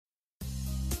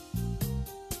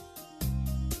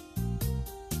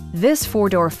This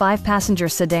four-door, five-passenger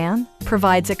sedan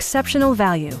provides exceptional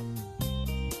value.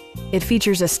 It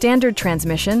features a standard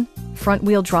transmission,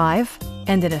 front-wheel drive,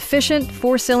 and an efficient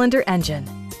four-cylinder engine.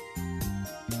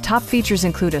 Top features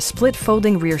include a split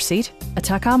folding rear seat, a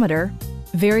tachometer,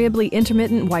 variably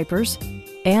intermittent wipers,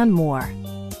 and more.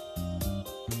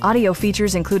 Audio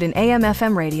features include an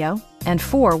AM/FM radio and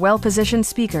 4 well-positioned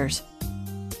speakers.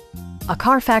 A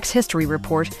Carfax history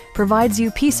report provides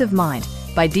you peace of mind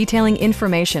by detailing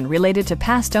information related to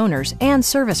past owners and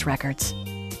service records.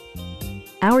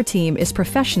 Our team is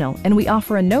professional and we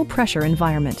offer a no-pressure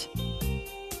environment.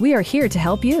 We are here to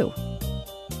help you.